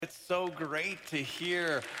It's so great to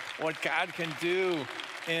hear what God can do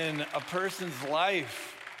in a person's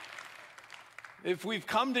life. If we've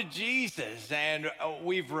come to Jesus and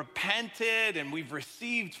we've repented and we've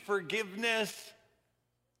received forgiveness,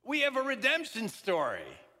 we have a redemption story.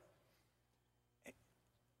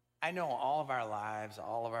 I know all of our lives,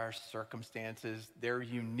 all of our circumstances, they're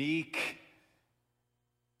unique,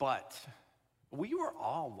 but we were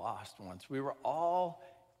all lost once. We were all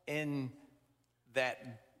in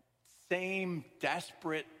that same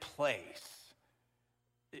desperate place.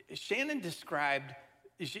 Shannon described,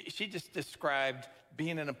 she just described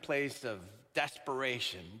being in a place of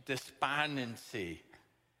desperation, despondency.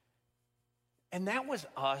 And that was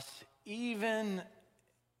us, even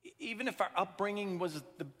if our upbringing was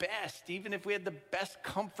the best, even if we had the best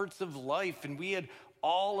comforts of life and we had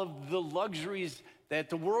all of the luxuries that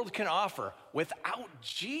the world can offer, without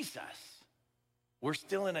Jesus, we're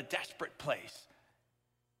still in a desperate place.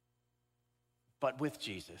 But with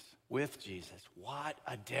Jesus, what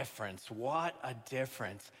a difference, what a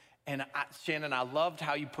difference. And Shannon, I loved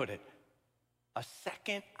how you put it, a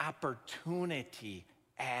second opportunity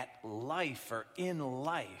at life or in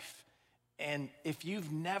life. And if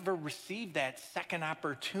you've never received that second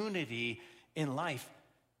opportunity in life,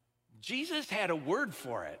 Jesus had a word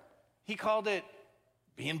for it. He called it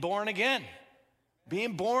being born again.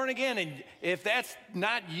 Being born again. And if that's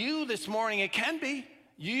not you this morning, it can be.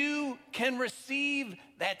 You can receive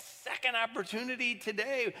that second opportunity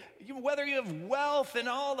today. Whether you have wealth and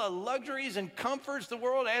all the luxuries and comforts the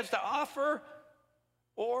world has to offer,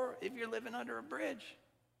 or if you're living under a bridge.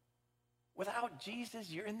 Without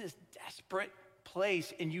Jesus, you're in this desperate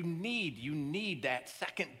place, and you need that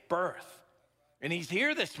second birth. And he's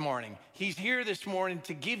here this morning. He's here this morning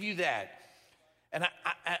to give you that. And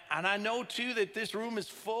I know, too, that this room is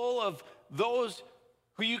full of those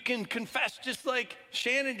who you can confess just like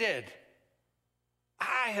Shannon did.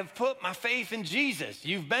 I have put my faith in Jesus.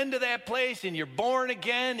 You've been to that place, and you're born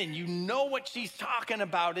again, and you know what she's talking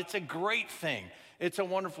about. It's a great thing. It's a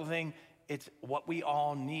wonderful thing. It's what we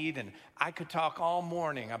all need. And I could talk all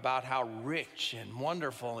morning about how rich and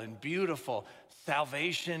wonderful and beautiful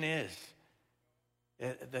salvation is.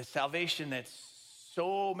 The salvation that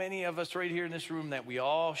so many of us right here in this room that we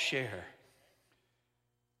all share.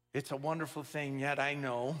 It's a wonderful thing, yet I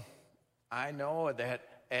know that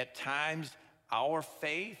at times our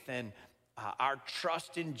faith and our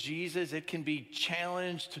trust in Jesus, it can be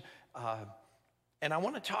challenged. And I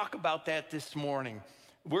want to talk about that this morning.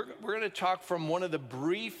 We're going to talk from one of the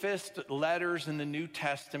briefest letters in the New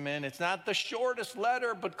Testament. It's not the shortest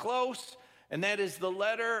letter, but close, and that is the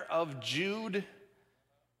letter of Jude.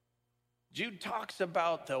 Jude talks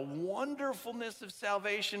about the wonderfulness of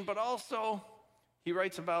salvation, but also he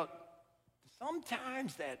writes about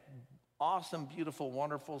sometimes that awesome, beautiful,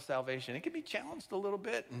 wonderful salvation. It can be challenged a little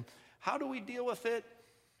bit, and how do we deal with it?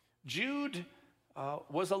 Jude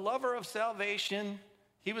was a lover of salvation.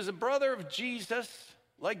 He was a brother of Jesus,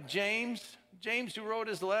 like James. James, who wrote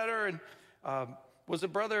his letter, and was a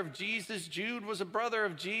brother of Jesus. Jude was a brother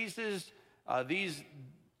of Jesus. These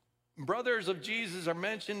brothers of Jesus are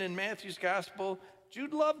mentioned in Matthew's gospel.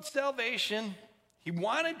 Jude loved salvation. He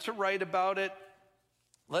wanted to write about it.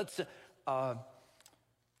 Let's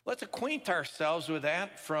acquaint ourselves with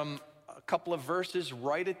that from a couple of verses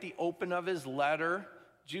right at the open of his letter.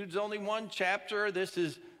 Jude's only one chapter. This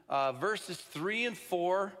is verses 3 and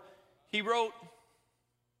 4. He wrote,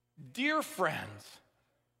 "Dear friends,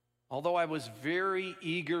 although I was very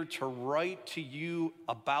eager to write to you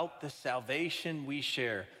about the salvation we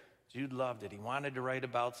share." Jude loved it. He wanted to write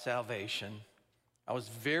about salvation. "I was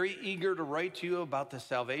very eager to write to you about the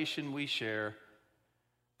salvation we share.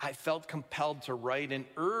 I felt compelled to write and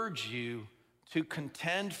urge you to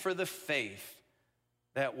contend for the faith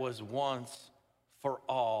that was once for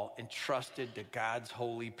all entrusted to God's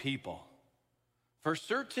holy people. For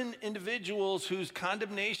certain individuals whose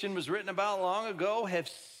condemnation was written about long ago have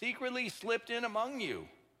secretly slipped in among you.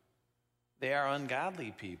 They are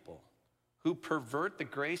ungodly people who pervert the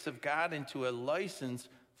grace of God into a license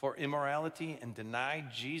for immorality and deny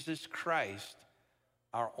Jesus Christ,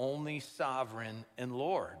 our only sovereign and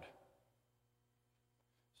Lord."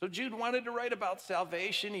 So Jude wanted to write about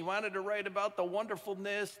salvation. He wanted to write about the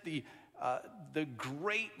wonderfulness, the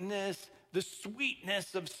greatness, the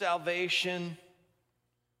sweetness of salvation.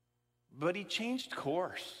 But he changed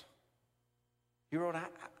course. He wrote,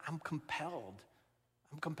 I'm compelled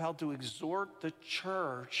to exhort the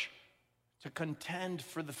church to contend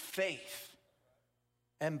for the faith.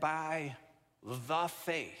 And by the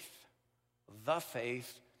faith,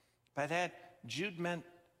 by that, Jude meant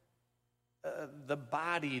the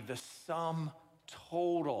body, the sum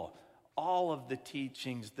total, all of the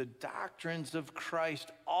teachings, the doctrines of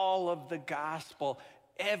Christ, all of the gospel,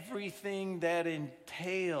 everything that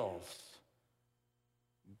entails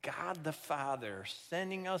God the Father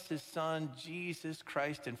sending us his Son, Jesus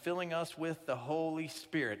Christ, and filling us with the Holy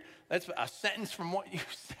Spirit. That's a sentence from what you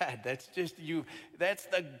said. That's just you. That's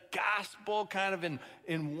the gospel kind of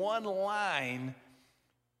in one line.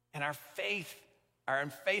 And our faith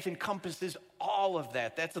encompasses all of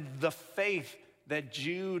that. That's the faith that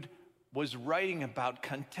Jude was writing about.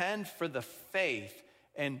 Contend for the faith.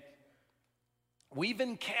 And we've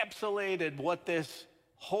encapsulated what this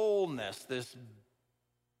wholeness, this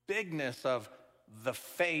bigness of the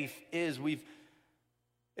faith is.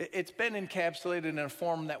 It's been encapsulated in a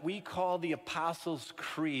form that we call the Apostles'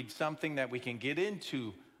 Creed, something that we can get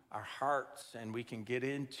into our hearts and we can get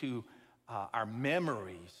into our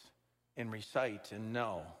memories and recite and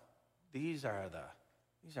know. These are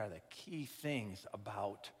the key things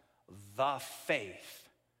about the faith.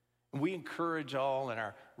 And we encourage all in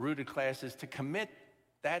our rooted classes to commit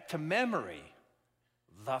that to memory.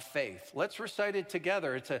 The faith. Let's recite it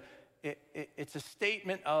together. It's a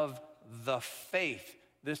statement of the faith.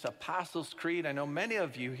 This Apostles' Creed, I know many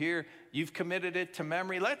of you here, you've committed it to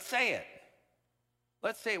memory. Let's say it.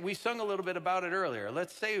 Let's say it. We sung a little bit about it earlier.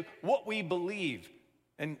 Let's say what we believe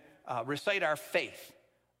and recite our faith.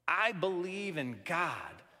 I believe in God,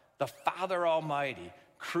 the Father Almighty,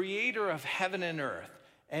 creator of heaven and earth,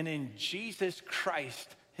 and in Jesus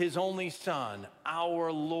Christ, his only Son,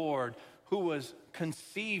 our Lord, who was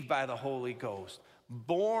conceived by the Holy Ghost,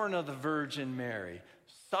 born of the Virgin Mary,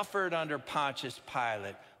 suffered under Pontius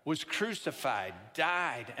Pilate, was crucified,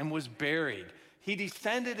 died, and was buried. He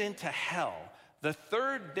descended into hell. The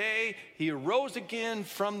third day, he arose again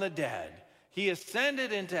from the dead. He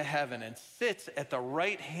ascended into heaven and sits at the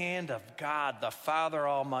right hand of God, the Father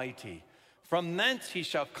Almighty. From thence he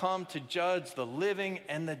shall come to judge the living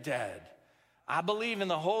and the dead. I believe in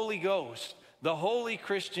the Holy Ghost, the holy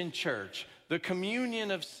Christian church, the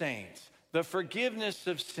communion of saints, the forgiveness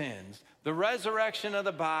of sins, the resurrection of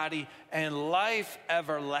the body, and life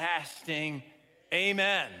everlasting.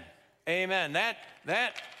 Amen. Amen.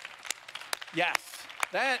 That's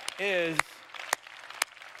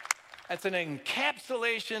an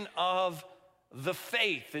encapsulation of the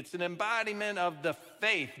faith. It's an embodiment of the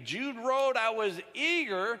faith. Jude wrote, I was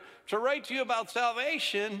eager to write to you about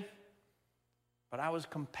salvation, but I was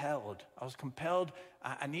compelled.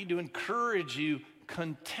 I need to encourage you,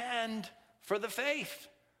 contend for the faith.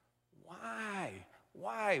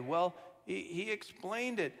 Why? Well, he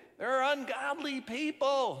explained it. There are ungodly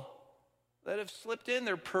people that have slipped in.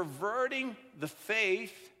 They're perverting the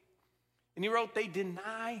faith. And he wrote, they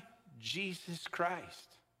deny Jesus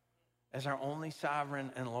Christ as our only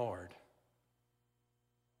sovereign and Lord.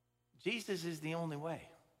 Jesus is the only way.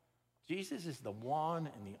 Jesus is the one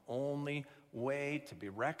and the only way to be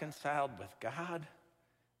reconciled with God.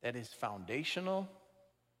 That is foundational.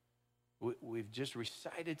 We've just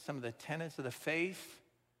recited some of the tenets of the faith.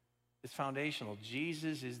 It's foundational.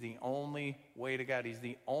 Jesus is the only way to God. He's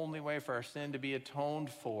the only way for our sin to be atoned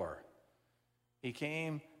for. He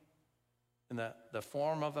came in the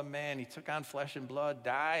form of a man. He took on flesh and blood,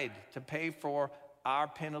 died to pay for our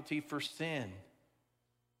penalty for sin.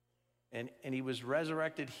 And he was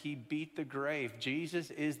resurrected. He beat the grave.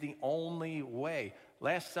 Jesus is the only way.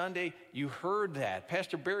 Last Sunday, you heard that.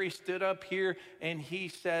 Pastor Barry stood up here and he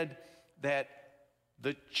said that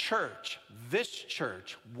the church, this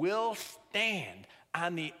church, will stand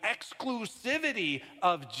on the exclusivity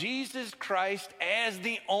of Jesus Christ as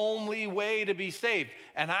the only way to be saved.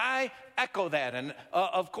 And I echo that and,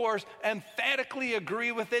 of course, emphatically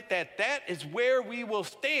agree with it that is where we will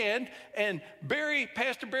stand. And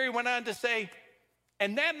Pastor Barry went on to say,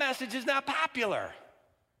 and that message is not popular.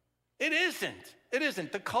 It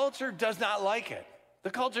isn't. The culture does not like it. The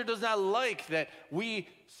culture does not like that we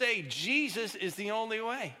say Jesus is the only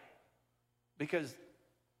way because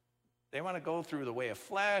they want to go through the way of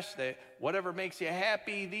flesh, whatever makes you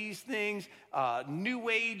happy, these things, New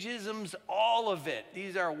Ageisms, all of it.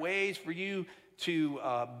 These are ways for you to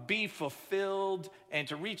be fulfilled and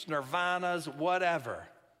to reach nirvanas, whatever.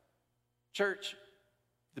 Church,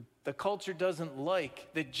 the culture doesn't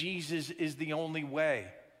like that Jesus is the only way.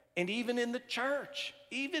 And even in the church,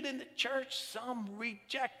 some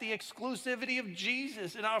reject the exclusivity of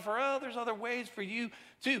Jesus and offer, there's other ways for you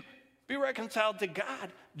to be reconciled to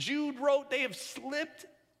God. Jude wrote, they have slipped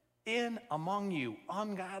in among you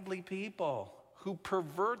ungodly people who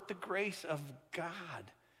pervert the grace of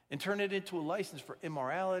God and turn it into a license for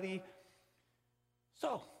immorality.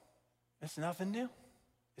 So, it's nothing new.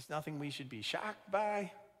 It's nothing we should be shocked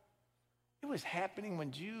by. It was happening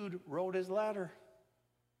when Jude wrote his letter.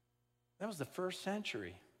 That was the first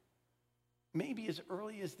century. Maybe as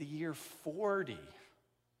early as the year 40.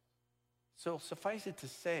 So suffice it to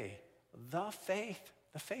say, the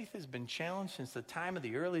faith has been challenged since the time of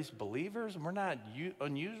the earliest believers. We're not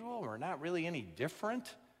unusual. We're not really any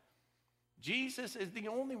different. Jesus is the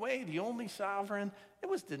only way, the only sovereign. It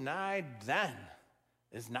was denied then.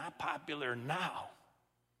 It's not popular now.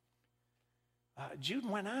 Jude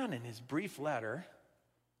went on in his brief letter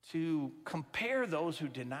to compare those who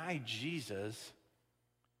deny Jesus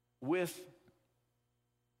with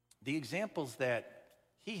the examples that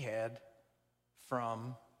he had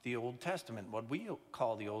from the Old Testament. What we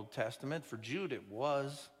call the Old Testament, for Jude, it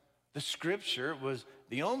was the scripture. It was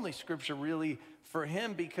the only scripture really for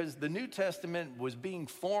him because the New Testament was being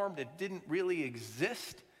formed. It didn't really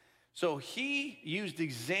exist. So he used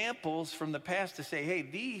examples from the past to say, hey,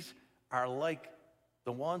 these are like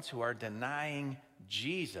the ones who are denying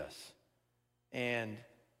Jesus. And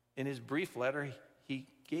in his brief letter, he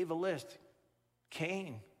gave a list.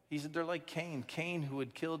 Cain, he said they're like Cain who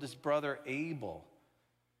had killed his brother Abel.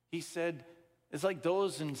 He said it's like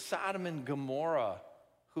those in Sodom and Gomorrah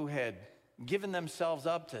who had given themselves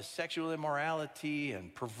up to sexual immorality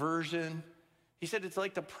and perversion. He said it's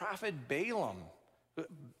like the prophet Balaam,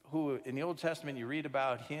 who in the Old Testament you read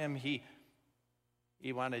about him. He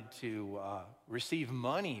wanted to receive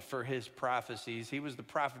money for his prophecies. He was the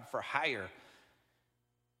prophet for hire.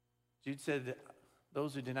 Jude said that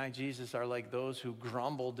those who deny Jesus are like those who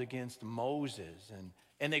grumbled against Moses.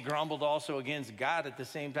 And they grumbled also against God at the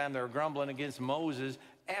same time. They were grumbling against Moses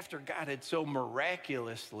after God had so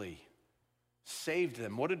miraculously saved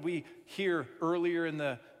them. What did we hear earlier in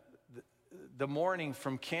the morning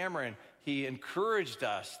from Cameron? He encouraged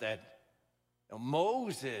us that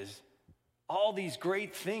Moses, all these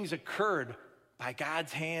great things occurred by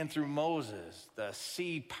God's hand through Moses. The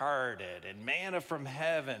sea parted and manna from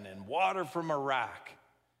heaven and water from a rock.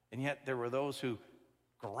 And yet there were those who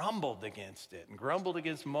grumbled against it and grumbled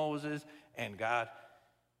against Moses and God.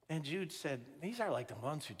 And Jude said, these are like the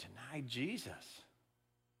ones who denied Jesus.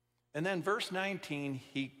 And then verse 19,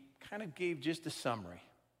 he kind of gave just a summary,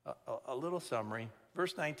 a little summary.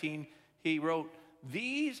 Verse 19, he wrote,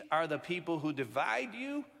 these are the people who divide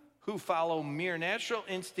you, who follow mere natural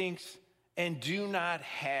instincts and do not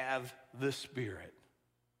have the Spirit.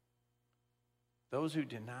 Those who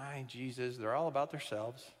deny Jesus, they're all about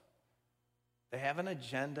themselves. They have an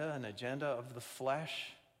agenda of the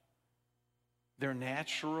flesh. Their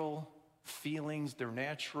natural feelings, their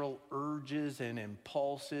natural urges and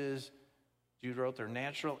impulses. Jude wrote their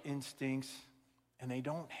natural instincts, and they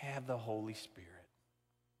don't have the Holy Spirit.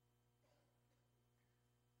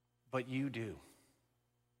 But you do.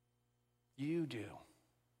 You do.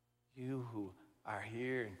 You who are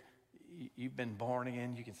here and you've been born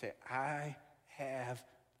again, you can say, I have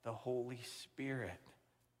the Holy Spirit.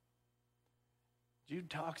 Jude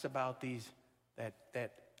talks about these that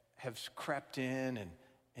have crept in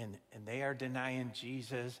and they are denying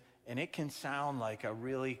Jesus. And it can sound like a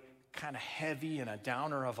really kind of heavy and a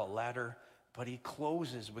downer of a letter, but he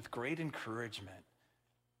closes with great encouragement.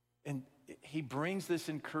 And he brings this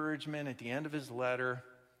encouragement at the end of his letter.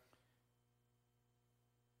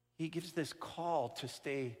 He gives this call to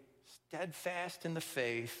stay steadfast in the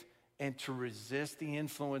faith and to resist the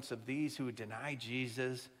influence of these who deny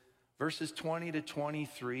Jesus. Verses 20 to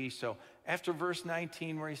 23. So after verse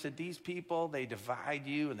 19 where he said, these people, they divide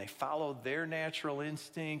you and they follow their natural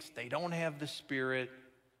instincts. They don't have the Spirit,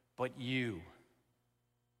 but you,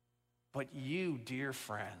 dear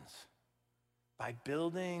friends, by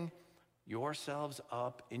building yourselves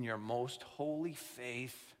up in your most holy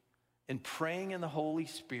faith and praying in the Holy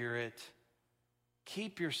Spirit,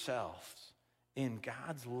 keep yourselves in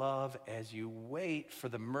God's love as you wait for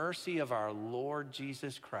the mercy of our Lord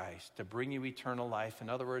Jesus Christ to bring you eternal life. In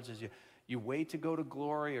other words, as you wait to go to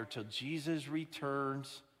glory or till Jesus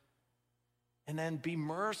returns, and then be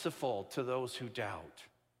merciful to those who doubt.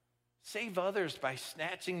 Save others by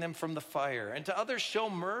snatching them from the fire, and to others show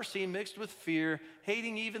mercy mixed with fear,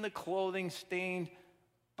 hating even the clothing stained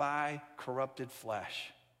by corrupted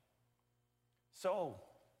flesh. So,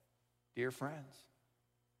 dear friends,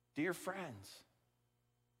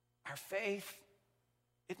 our faith,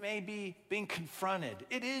 it may be being confronted.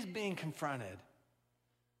 It is being confronted.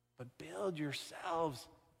 But build yourselves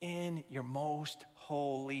in your most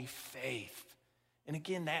holy faith. And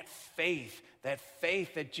again, that faith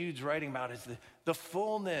that Jude's writing about is the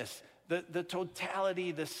fullness, the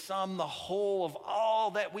totality, the sum, the whole of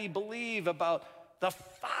all that we believe about The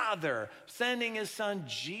Father sending his Son,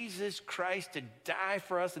 Jesus Christ, to die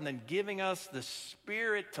for us and then giving us the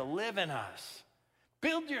Spirit to live in us.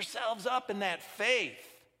 Build yourselves up in that faith.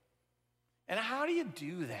 And how do you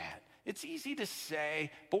do that? It's easy to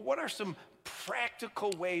say, but what are some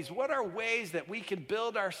practical ways? What are ways that we can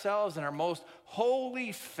build ourselves in our most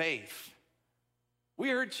holy faith? We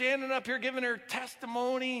heard Shannon up here giving her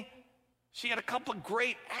testimony. She had a couple of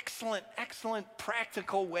great, excellent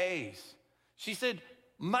practical ways. She said,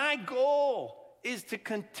 my goal is to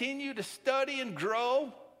continue to study and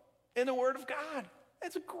grow in the Word of God.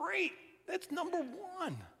 That's number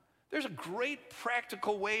one. There's a great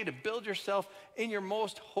practical way to build yourself in your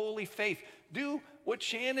most holy faith. Do what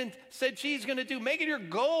Shannon said she's going to do. Make it your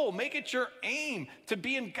goal. Make it your aim to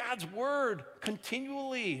be in God's Word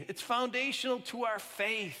continually. It's foundational to our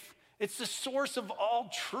faith. It's the source of all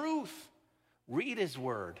truth. Read his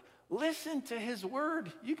Word. Listen to his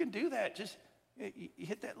Word. You can do that. Just you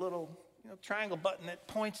hit that little triangle button that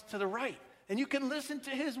points to the right, and you can listen to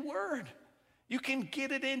his Word. You can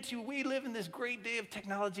get it into, we live in this great day of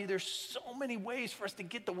technology. There's so many ways for us to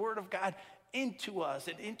get the Word of God into us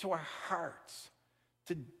and into our hearts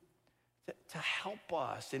to help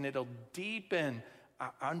us, and it'll deepen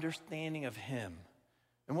our understanding of him.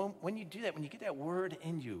 And when you do that, when you get that Word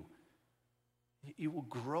in you, you will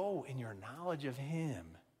grow in your knowledge of him.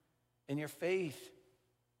 And your faith,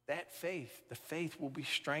 the faith will be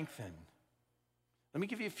strengthened. Let me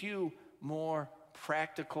give you a few more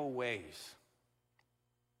practical ways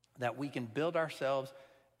that we can build ourselves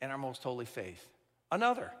in our most holy faith.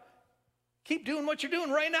 Another, keep doing what you're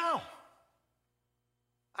doing right now.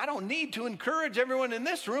 I don't need to encourage everyone in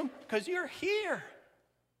this room because you're here.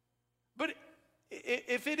 But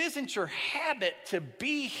if it isn't your habit to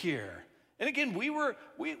be here, and again,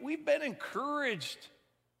 we've been encouraged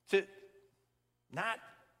to not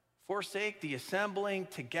forsake the assembling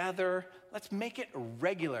together. Let's make it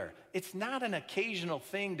regular. It's not an occasional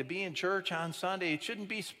thing to be in church on Sunday. It shouldn't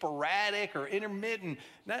be sporadic or intermittent,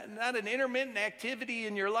 not an intermittent activity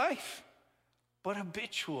in your life, but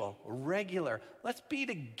habitual, regular. Let's be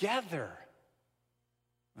together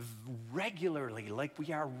regularly like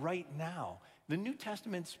we are right now. The New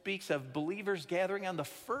Testament speaks of believers gathering on the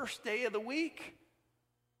first day of the week.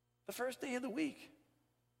 The first day of the week.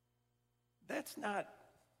 That's not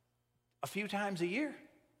a few times a year.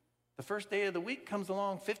 The first day of the week comes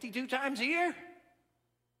along 52 times a year.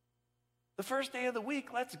 The first day of the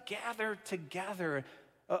week, let's gather together.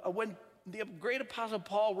 When the great apostle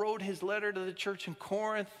Paul wrote his letter to the church in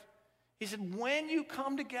Corinth, he said, when you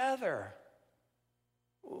come together,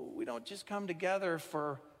 we don't just come together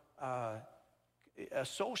for a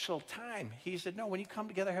social time. He said, no, when you come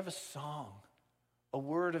together, have a song, a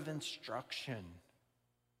word of instruction,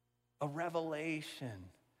 a revelation,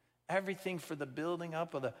 everything for the building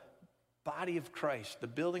up of the body of Christ, the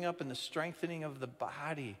building up and the strengthening of the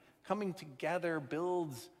body. Coming together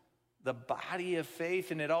builds the body of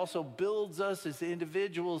faith, and it also builds us as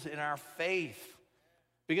individuals in our faith.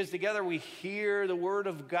 Because together we hear the Word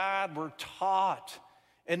of God, we're taught,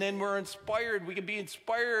 and then we're inspired. We can be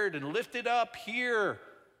inspired and lifted up here,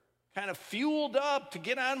 kind of fueled up to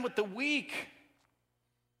get on with the week.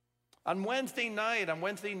 On Wednesday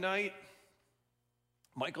night,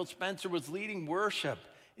 Michael Spencer was leading worship,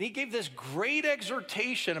 and he gave this great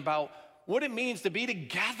exhortation about what it means to be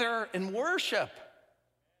together in worship.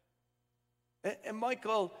 And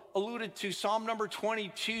Michael alluded to Psalm number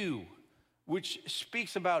 22, which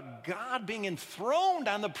speaks about God being enthroned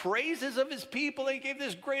on the praises of his people. And he gave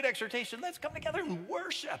this great exhortation, let's come together and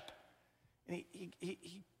worship. And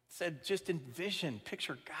he said, just envision,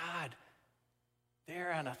 picture God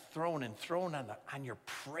there on a throne, enthroned on your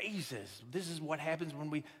praises. This is what happens when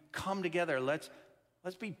we come together. Let's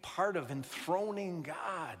be part of enthroning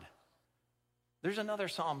God. There's another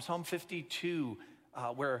Psalm, Psalm 52,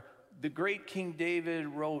 where the great King David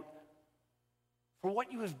wrote, for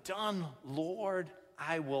what you have done, Lord,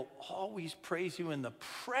 I will always praise you in the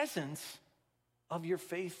presence of your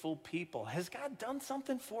faithful people. Has God done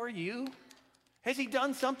something for you? Has he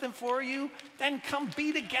done something for you? Then come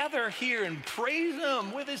be together here and praise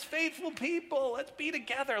him with his faithful people. Let's be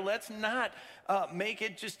together. Let's not make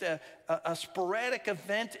it just a sporadic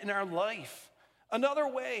event in our life. Another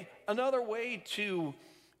way to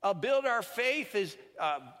build our faith is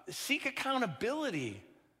seek accountability.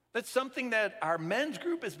 That's something that our men's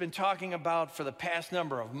group has been talking about for the past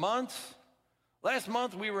number of months. Last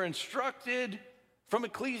month we were instructed from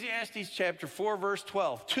Ecclesiastes chapter 4, verse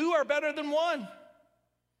 12. 2 are better than 1.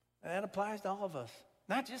 And that applies to all of us,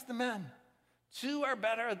 not just the men. 2 are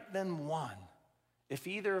better than 1. If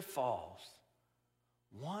either falls,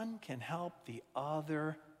 one can help the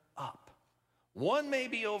other up. One may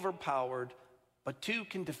be overpowered, but two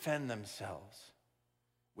can defend themselves.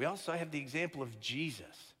 We also have the example of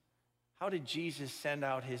Jesus. How did Jesus send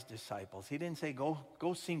out his disciples? He didn't say go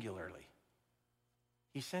singularly.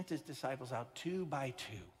 He sent his disciples out 2 by 2,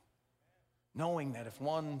 knowing that if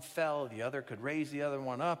one fell, the other could raise the other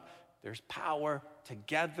one up. There's power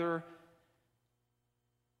together.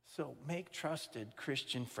 So make trusted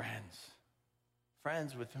Christian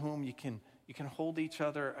friends with whom you can hold each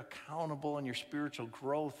other accountable in your spiritual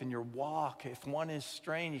growth, in your walk. If one is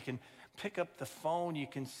strained, you can pick up the phone, you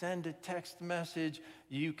can send a text message,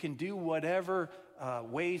 you can do whatever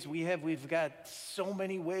ways we have. We've got so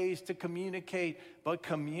many ways to communicate, but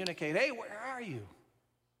communicate. Hey, where are you?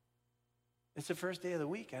 It's the first day of the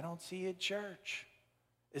week. I don't see you at church.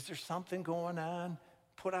 Is there something going on?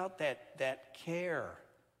 Put out that care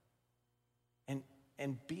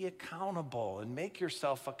and be accountable and make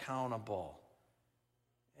yourself accountable.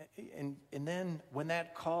 And then when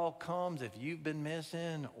that call comes, if you've been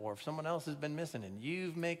missing or if someone else has been missing and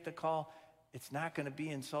you make the call, it's not going to be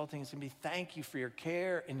insulting. It's going to be thank you for your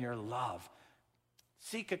care and your love.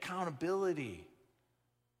 Seek accountability.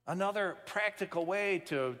 Another practical way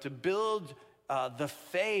to build the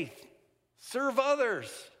faith, serve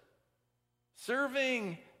others.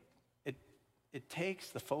 Serving, it takes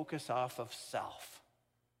the focus off of self.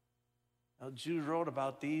 Now, Jude wrote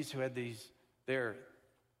about these who had their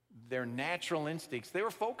natural instincts. They were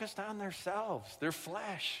focused on themselves, their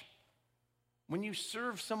flesh. When you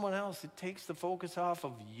serve someone else, it takes the focus off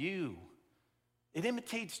of you. It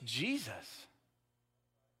imitates Jesus.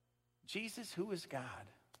 Jesus, who is God.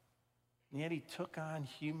 And yet he took on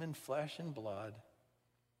human flesh and blood,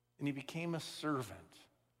 and he became a servant.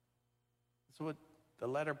 That's what the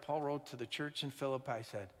letter Paul wrote to the church in Philippi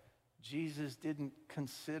said. Jesus didn't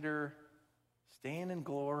consider staying in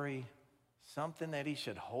glory something that he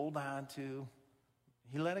should hold on to.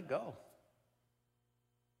 He let it go.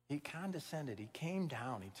 He condescended. He came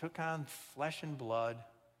down. He took on flesh and blood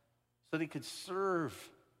so that he could serve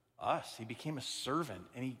us. He became a servant,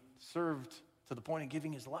 and he served to the point of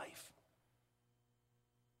giving his life.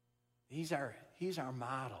 He's our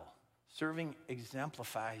model. Serving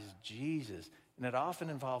exemplifies Jesus, and it often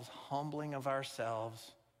involves humbling of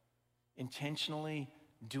ourselves, intentionally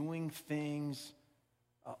doing things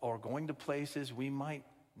or going to places we might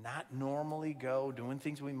not normally go, doing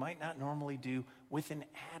things we might not normally do with an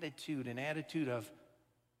attitude of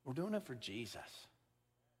we're doing it for Jesus,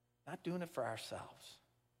 not doing it for ourselves.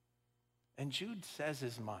 And Jude says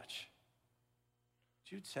as much.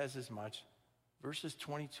 Verses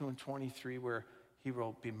 22 and 23 where he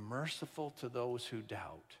wrote, be merciful to those who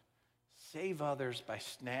doubt. Save others by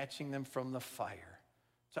snatching them from the fire.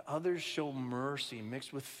 To others show mercy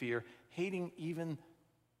mixed with fear, hating even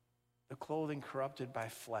the clothing corrupted by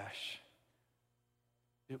flesh.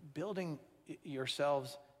 Building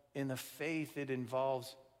yourselves in the faith, it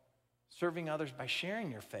involves serving others by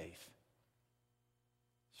sharing your faith.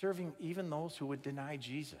 Serving even those who would deny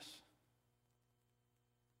Jesus.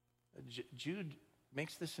 Jude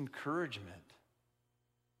makes this encouragement.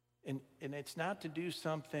 And it's not to do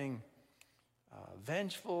something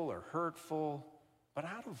vengeful or hurtful, but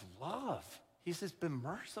out of love. He says, be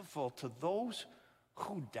merciful to those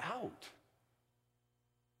who doubt.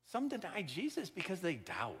 Some deny Jesus because they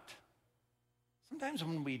doubt. Sometimes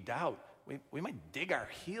when we doubt, we might dig our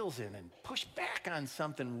heels in and push back on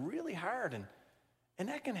something really hard. And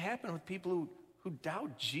that can happen with people who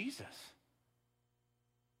doubt Jesus.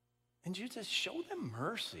 And Jude says, show them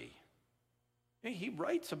mercy. He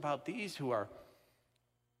writes about these who are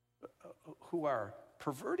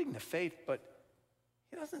perverting the faith, but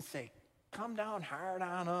he doesn't say, come down hard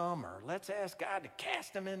on them or let's ask God to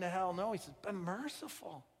cast them into hell. No, he says, be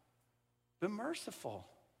merciful. Be merciful.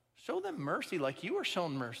 Show them mercy like you were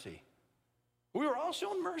shown mercy. We were all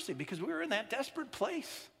shown mercy because we were in that desperate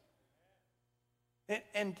place.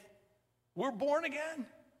 And we're born again.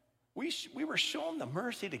 We were shown the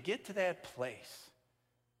mercy to get to that place.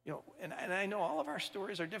 You know, and I know all of our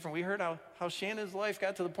stories are different. We heard how Shannon's life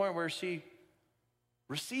got to the point where she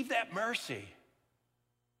received that mercy.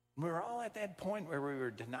 We were all at that point where we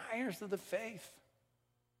were deniers of the faith,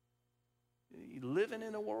 living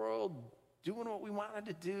in a world, doing what we wanted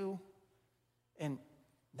to do. And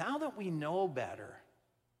now that we know better,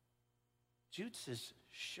 Jude says,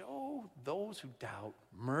 show those who doubt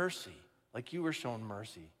mercy, like you were shown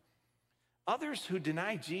mercy. Others who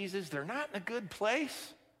deny Jesus, they're not in a good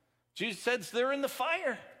place. Jesus says they're in the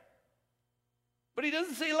fire. But he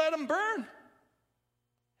doesn't say let them burn.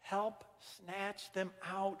 help snatch them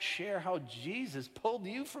out. Share how Jesus pulled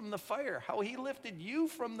you from the fire, how he lifted you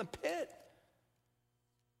from the pit,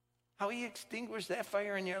 how he extinguished that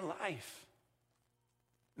fire in your life.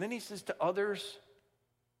 And then he says to others,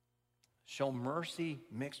 show mercy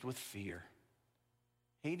mixed with fear,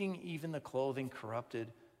 hating even the clothing corrupted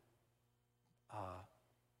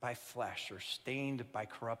by flesh or stained by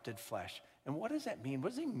corrupted flesh. And what does that mean? What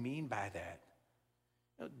does he mean by that?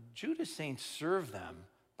 You know, Jude is saying serve them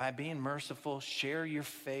by being merciful, share your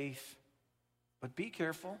faith, but be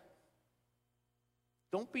careful.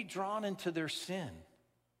 Don't be drawn into their sin.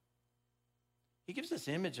 He gives this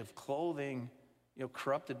image of clothing,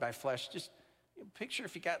 corrupted by flesh. Just picture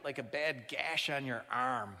if you got like a bad gash on your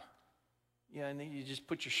arm, and then you just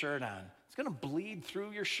put your shirt on. It's going to bleed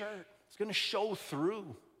through your shirt. It's going to show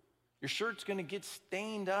through. Your shirt's going to get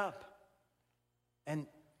stained up. And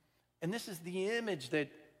this is the image that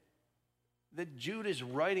Jude is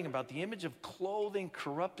writing about, the image of clothing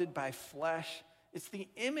corrupted by flesh. It's the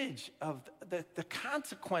image of the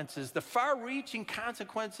consequences, the far-reaching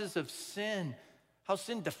consequences of sin, how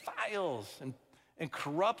sin defiles and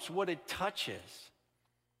corrupts what it touches.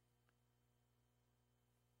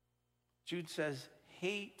 Jude says,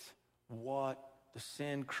 hate what the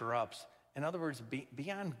sin corrupts. In other words,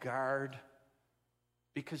 be on guard,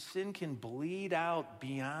 because sin can bleed out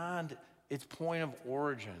beyond its point of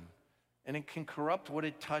origin, and it can corrupt what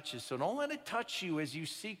it touches. So don't let it touch you as you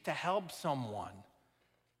seek to help someone.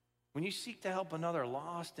 When you seek to help another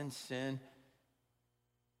lost in sin,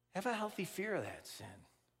 have a healthy fear of that sin,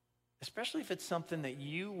 especially if it's something that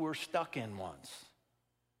you were stuck in once.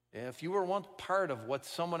 If you were once part of what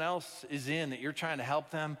someone else is in that you're trying to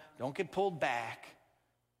help them, don't get pulled back.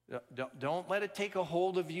 Don't let it take a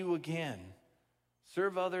hold of you again.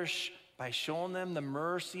 Serve others by showing them the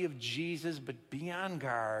mercy of Jesus, but be on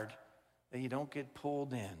guard that you don't get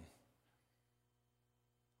pulled in.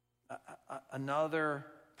 Another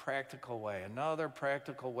practical way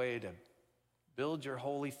to build your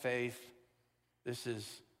holy faith. This is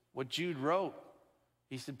what Jude wrote.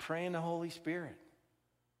 He said, pray in the Holy Spirit.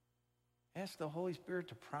 Ask the Holy Spirit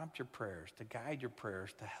to prompt your prayers, to guide your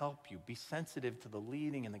prayers, to help you. Be sensitive to the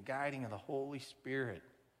leading and the guiding of the Holy Spirit.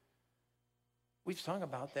 We've sung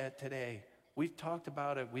about that today. We've talked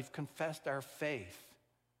about it. We've confessed our faith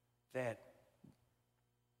that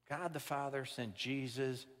God the Father sent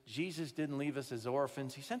Jesus. Jesus didn't leave us as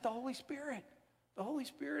orphans. He sent the Holy Spirit. The Holy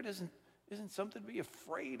Spirit isn't something to be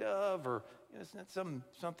afraid of, or it's not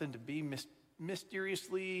something to be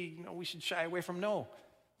mysteriously, we should shy away from. No.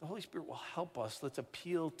 The Holy Spirit will help us. Let's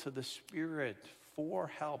appeal to the Spirit for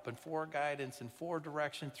help and for guidance and for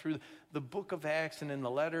direction through the book of Acts and in the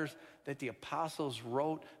letters that the apostles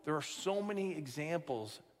wrote. There are so many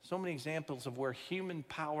examples of where human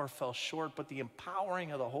power fell short, but the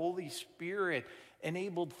empowering of the Holy Spirit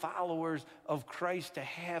enabled followers of Christ to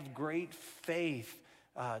have great faith,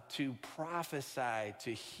 to prophesy,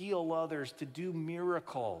 to heal others, to do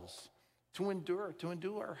miracles, to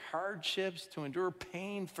endure hardships, to endure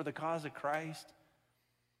pain for the cause of Christ,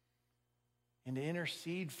 and to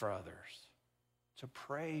intercede for others, to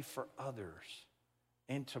pray for others,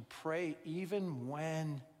 and to pray even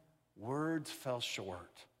when words fell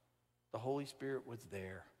short. The Holy Spirit was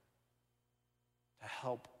there to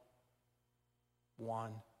help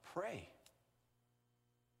one pray.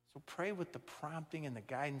 So pray with the prompting and the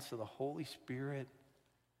guidance of the Holy Spirit.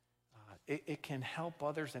 It can help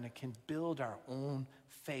others, and it can build our own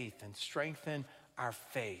faith and strengthen our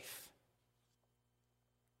faith.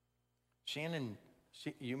 Shannon,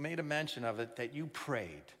 you made a mention of it, that you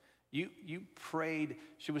prayed. You prayed.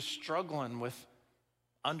 She was struggling with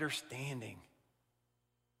understanding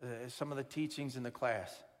some of the teachings in the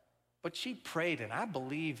class. But she prayed, and I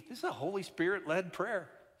believe this is a Holy Spirit-led prayer.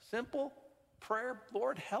 Simple prayer.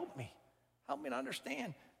 Lord, help me. Help me to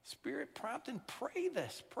understand. Spirit prompting, pray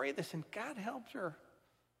this, and God helps her.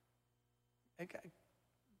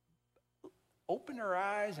 Open her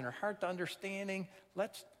eyes and her heart to understanding.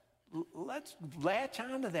 Let's latch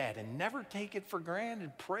onto that and never take it for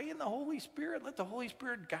granted. Pray in the Holy Spirit. Let the Holy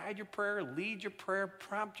Spirit guide your prayer, lead your prayer,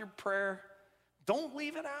 prompt your prayer. Don't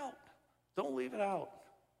leave it out. Don't leave it out.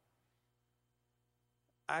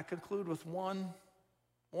 I conclude with one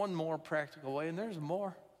more practical way, and there's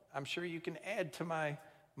more. I'm sure you can add to my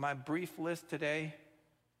brief list today.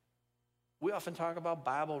 We often talk about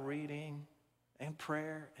Bible reading and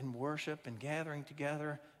prayer and worship and gathering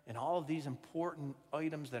together and all of these important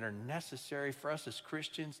items that are necessary for us as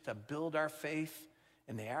Christians to build our faith,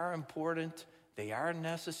 and they are important, they are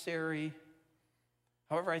necessary.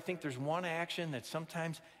 However, I think there's one action that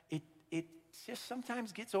sometimes it just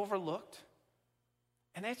sometimes gets overlooked,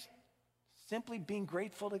 And that's simply being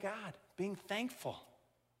grateful to God, being thankful.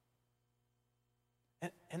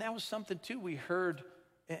 And that was something, too, we heard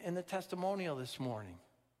in the testimonial this morning.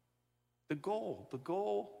 The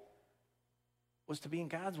goal was to be in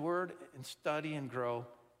God's word and study and grow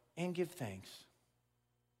and give thanks.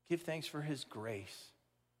 Give thanks for his grace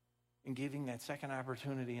in giving that second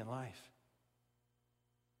opportunity in life.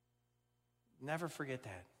 Never forget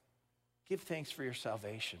that. Give thanks for your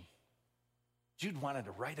salvation. Jude wanted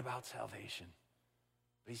to write about salvation.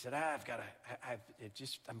 But he said,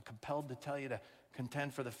 I'm compelled to tell you to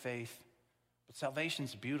contend for the faith. But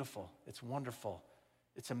salvation's beautiful. It's wonderful.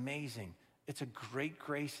 It's amazing. It's a great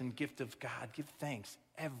grace and gift of God. Give thanks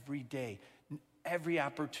every day, every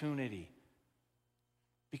opportunity.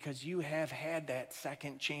 Because you have had that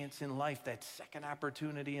second chance in life, that second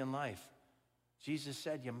opportunity in life. Jesus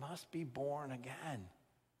said, you must be born again.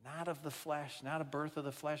 Not of the flesh, not a birth of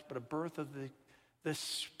the flesh, but a birth of the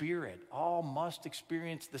Spirit. All must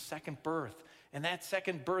experience the second birth. And that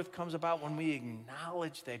second birth comes about when we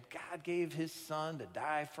acknowledge that God gave his Son to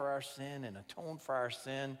die for our sin and atone for our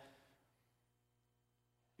sin.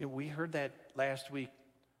 You know, we heard that last week.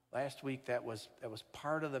 Last week, that was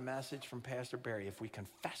part of the message from Pastor Barry. If we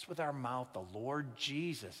confess with our mouth the Lord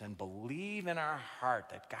Jesus and believe in our heart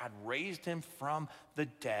that God raised him from the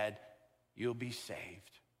dead, you'll be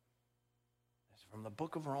saved. That's from the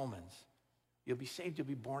book of Romans. You'll be saved, you'll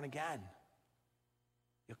be born again.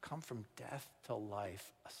 You'll come from death to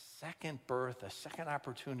life, a second birth, a second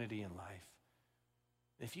opportunity in life.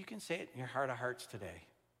 If you can say it in your heart of hearts today,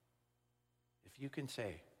 if you can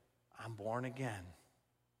say, I'm born again,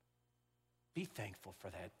 be thankful for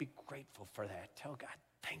that. Be grateful for that. Tell God,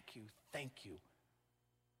 thank you, thank you.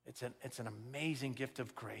 It's an amazing gift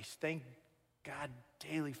of grace. Thank God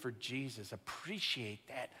daily for Jesus. Appreciate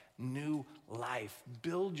that new life.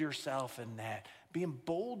 Build yourself in that. Be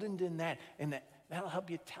emboldened in that, and that'll help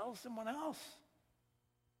you tell someone else.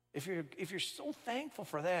 If you're so thankful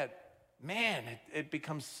for that, man, it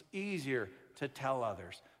becomes easier to tell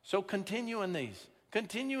others. So continue in these.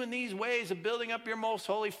 Continue in these ways of building up your most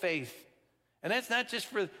holy faith. And that's not just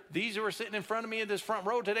for these who are sitting in front of me in this front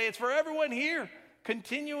row today. It's for everyone here.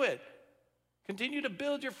 Continue it. Continue to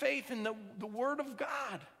build your faith in the Word of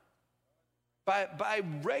God by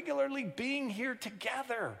regularly being here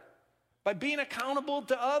together, by being accountable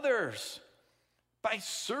to others, by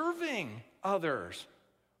serving others,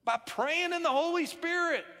 by praying in the Holy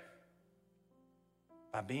Spirit,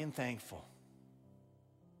 by being thankful.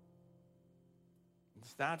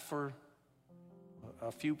 It's not for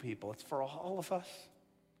a few people. It's for all of us.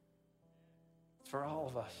 It's for all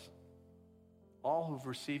of us. All who've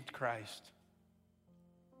received Christ.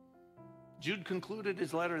 Jude concluded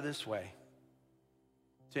his letter this way.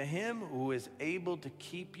 To him who is able to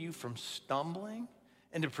keep you from stumbling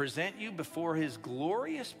and to present you before his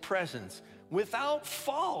glorious presence without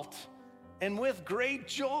fault and with great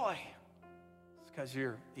joy. It's because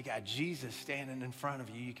you got Jesus standing in front of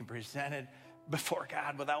you. You can present it before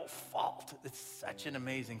God without fault. It's such an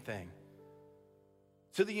amazing thing.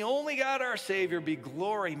 To the only God, our Savior, be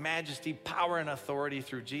glory, majesty, power, and authority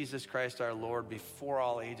through Jesus Christ our Lord, before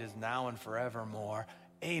all ages, now and forevermore.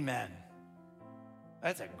 Amen.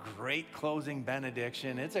 That's a great closing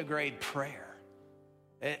benediction. It's a great prayer.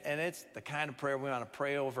 And it's the kind of prayer we want to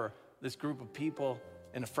pray over this group of people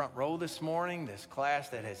in the front row this morning, this class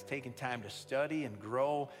that has taken time to study and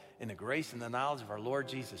grow in the grace and the knowledge of our Lord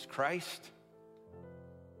Jesus Christ.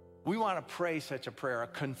 We want to pray such a prayer, a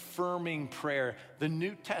confirming prayer. The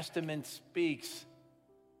New Testament speaks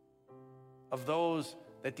of those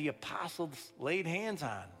that the apostles laid hands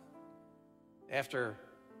on after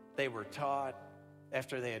they were taught,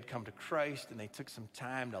 after they had come to Christ and they took some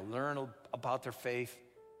time to learn about their faith.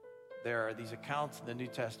 There are these accounts in the New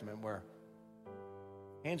Testament where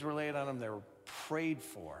hands were laid on them, they were prayed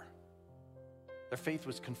for. Their faith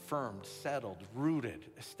was confirmed, settled, rooted,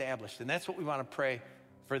 established. And that's what we want to pray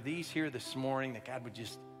for these here this morning, that God would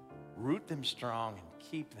just root them strong and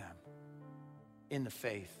keep them in the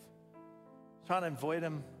faith. So I want to invite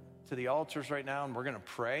them to the altars right now, and we're going to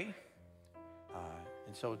pray.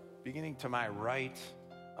 And so beginning to my right,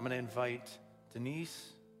 I'm going to invite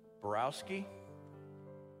Denise Borowski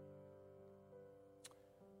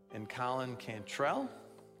and Colin Cantrell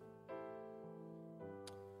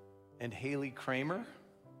and Haley Kramer.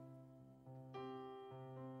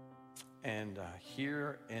 And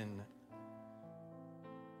here in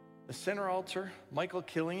the center altar, Michael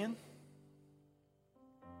Killian,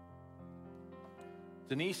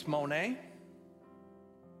 Denise Monet,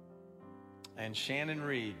 and Shannon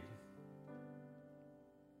Reed.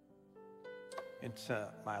 And to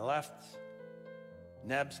my left,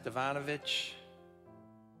 Neb Stavanovich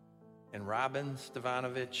and Robin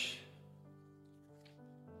Stavanovich.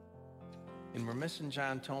 And we're missing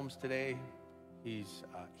John Tomes today. He's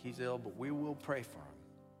ill, but we will pray for him.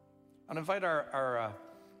 I'll invite our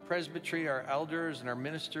presbytery, our elders, and our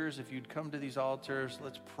ministers, if you'd come to these altars,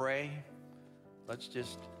 let's pray. Let's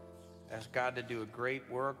just ask God to do a great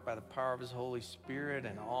work by the power of his Holy Spirit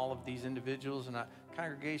and all of these individuals in our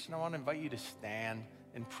congregation. I want to invite you to stand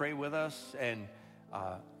and pray with us and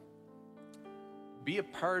be a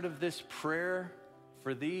part of this prayer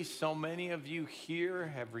for these. So many of you here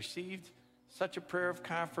have received such a prayer of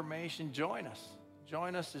confirmation. Join us.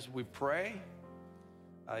 Join us as we pray.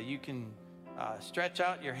 You can stretch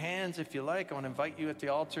out your hands if you like. I want to invite you at the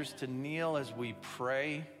altars to kneel as we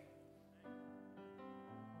pray.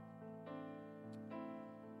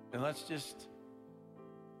 And let's just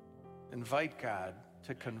invite God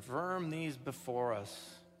to confirm these before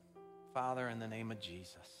us. Father, in the name of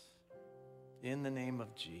Jesus. In the name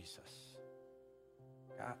of Jesus.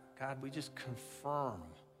 God, we just confirm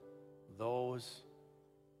those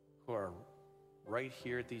who are right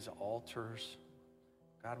here at these altars.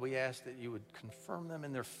 God, we ask that you would confirm them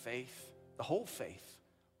in their faith, the whole faith,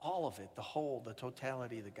 all of it, the whole, the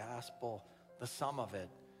totality, the gospel, the sum of it.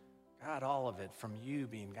 God, all of it, from you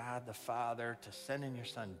being God the Father to sending your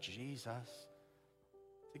Son Jesus,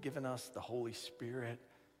 to giving us the Holy Spirit.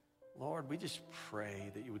 Lord, we just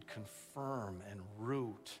pray that you would confirm and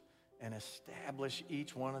root and establish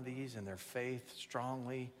each one of these in their faith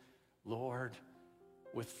strongly, Lord,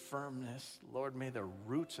 with firmness. Lord, may the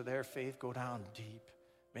roots of their faith go down deep.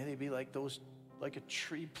 May they be like a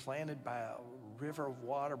tree planted by a river of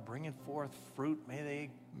water, bringing forth fruit. May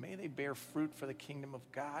they bear fruit for the kingdom of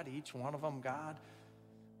God, each one of them, God.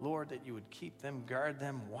 Lord, that you would keep them, guard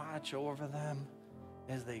them, watch over them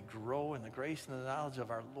as they grow in the grace and the knowledge of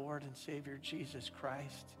our Lord and Savior Jesus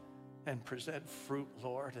Christ and present fruit,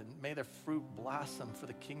 Lord. And may their fruit blossom for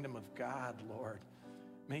the kingdom of God, Lord.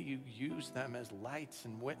 May you use them as lights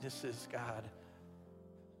and witnesses, God.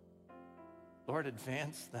 Lord,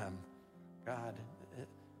 advance them, God.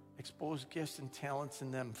 Expose gifts and talents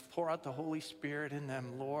in them. Pour out the Holy Spirit in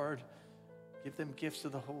them, Lord. Give them gifts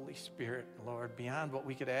of the Holy Spirit, Lord, beyond what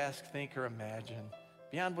we could ask, think, or imagine.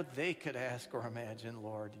 Beyond what they could ask or imagine,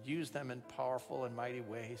 Lord. Use them in powerful and mighty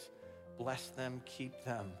ways. Bless them, keep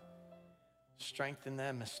them. Strengthen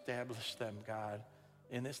them, establish them, God.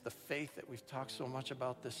 In this, the faith that we've talked so much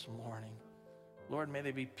about this morning. Lord, may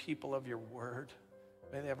they be people of your word.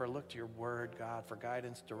 May they ever look to your word, God, for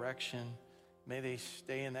guidance, direction. May they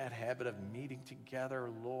stay in that habit of meeting together,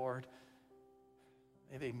 Lord.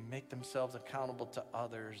 May they make themselves accountable to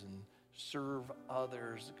others and serve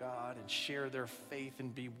others, God, and share their faith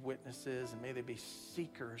and be witnesses. And may they be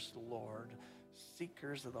seekers, Lord,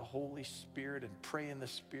 seekers of the Holy Spirit, and pray in the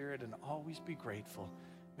Spirit and always be grateful.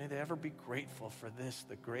 May they ever be grateful for this,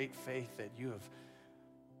 the great faith that you have,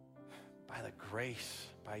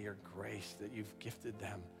 by your grace, that you've gifted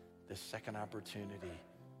them this second opportunity,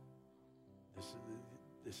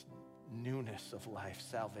 this newness of life,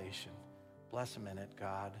 salvation. Bless them in it,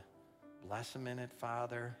 God. Bless them in it,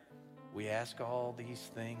 Father. We ask all these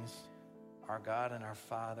things, our God and our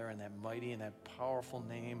Father, in that mighty and that powerful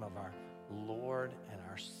name of our Lord and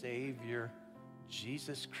our Savior,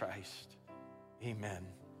 Jesus Christ. Amen.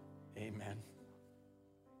 Amen.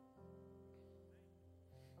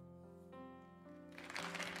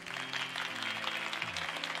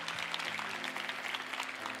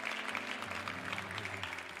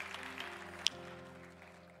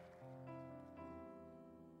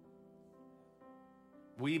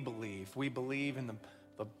 We believe in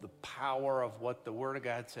the power of what the Word of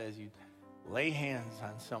God says. You lay hands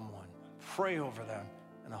on someone, pray over them,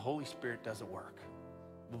 and the Holy Spirit does a work.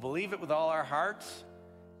 We believe it with all our hearts.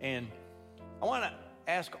 And I want to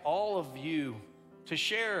ask all of you to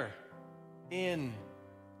share in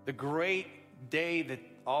the great day that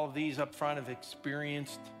all of these up front have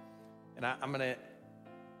experienced. And I'm going to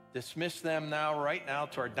dismiss them right now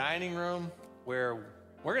to our dining room, where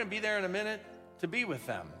we're going to be there in a minute to be with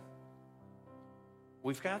them.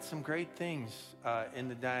 We've got some great things in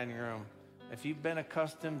the dining room. If you've been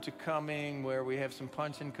accustomed to coming where we have some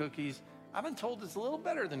punch and cookies, I've been told it's a little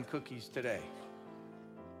better than cookies today.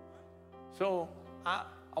 So I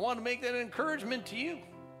want to make that an encouragement to you.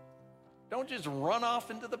 Don't just run off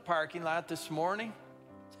into the parking lot this morning.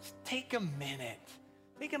 Just take a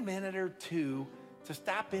minute or two to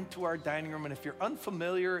stop into our dining room. And if you're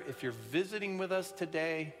unfamiliar, if you're visiting with us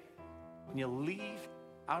today, when you leave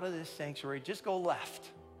out of this sanctuary, just go left.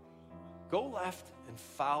 Go left and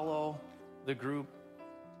follow the group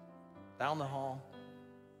down the hall.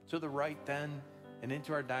 To the right then, and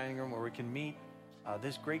into our dining room where we can meet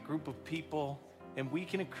this great group of people, and we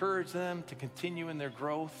can encourage them to continue in their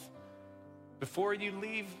growth. Before you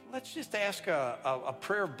leave, let's just ask a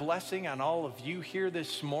prayer of blessing on all of you here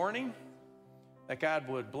this morning, that God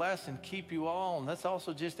would bless and keep you all. And let's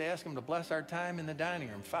also just ask him to bless our time in the dining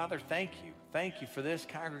room. Father, thank you. Thank you for this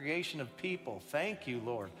congregation of people. Thank you,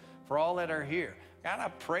 Lord, for all that are here. God, I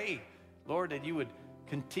pray, Lord, that you would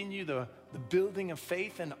continue the building of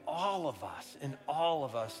faith in all of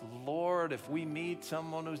us. Lord, if we meet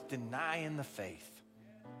someone who's denying the faith,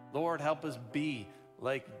 Lord, help us be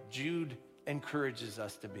like Jude encourages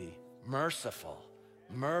us to be, merciful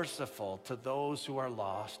to those who are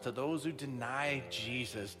lost, to those who deny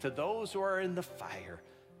Jesus, to those who are in the fire.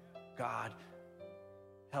 God,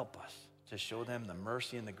 help us to show them the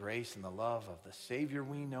mercy and the grace and the love of the Savior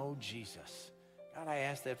we know, Jesus. God, I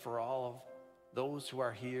ask that for all of those who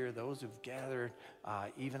are here, those who've gathered,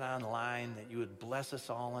 even online, that you would bless us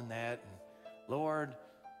all in that. And Lord,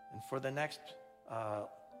 and for the next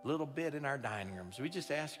little bit in our dining rooms, we just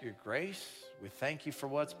ask your grace. We thank you for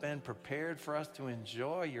what's been prepared for us to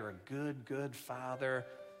enjoy. You're a good, good Father,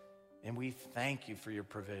 and we thank you for your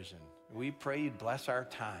provision. We pray you'd bless our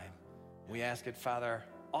time. We ask it, Father,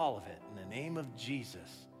 all of it, in the name of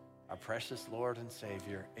Jesus, our precious Lord and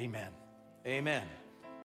Savior. Amen. Amen.